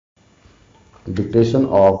Dictation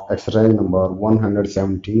of exercise number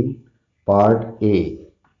 117, part A.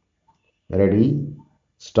 Ready?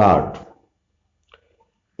 Start.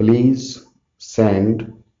 Please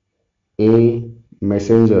send a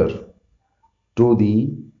messenger to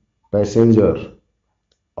the passenger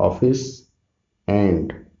office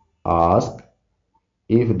and ask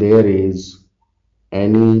if there is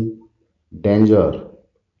any danger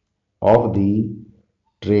of the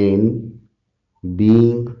train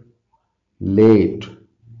being late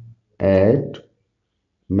at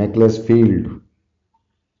Macclesfield.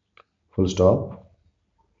 Full stop.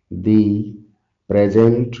 The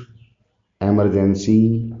present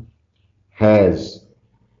emergency has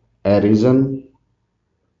arisen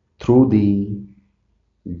through the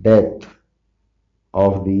death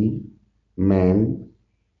of the man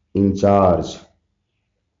in charge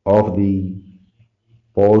of the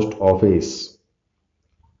post office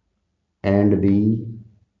and the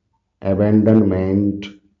abandonment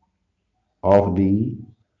of the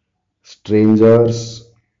stranger's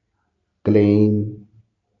claim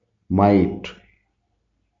might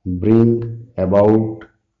bring about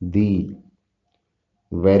the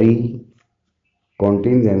very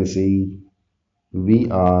contingency we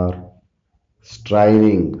are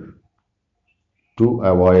striving to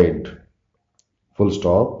avoid. Full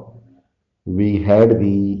stop. We had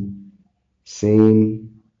the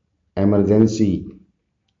same emergency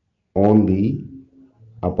on the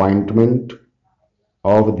appointment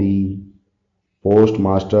of the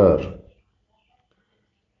postmaster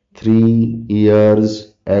 3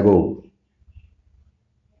 years ago,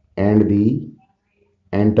 and the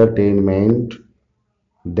entertainment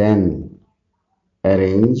then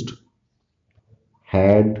arranged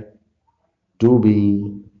had to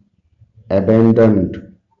be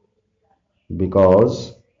abandoned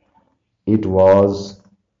because it was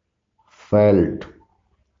felt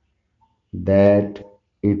that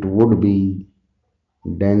it would be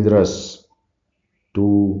dangerous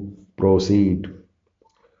to proceed.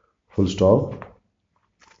 Full stop.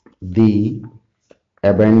 The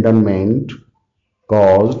abandonment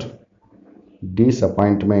caused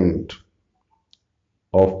disappointment,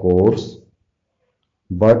 of course,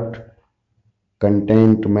 but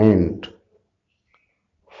contentment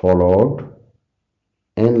followed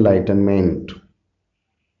enlightenment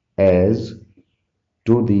as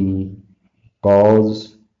to the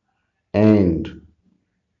cause, and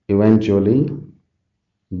eventually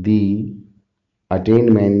the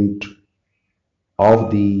attainment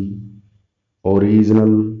of the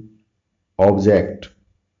original object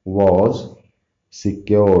was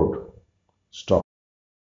secured. Stop.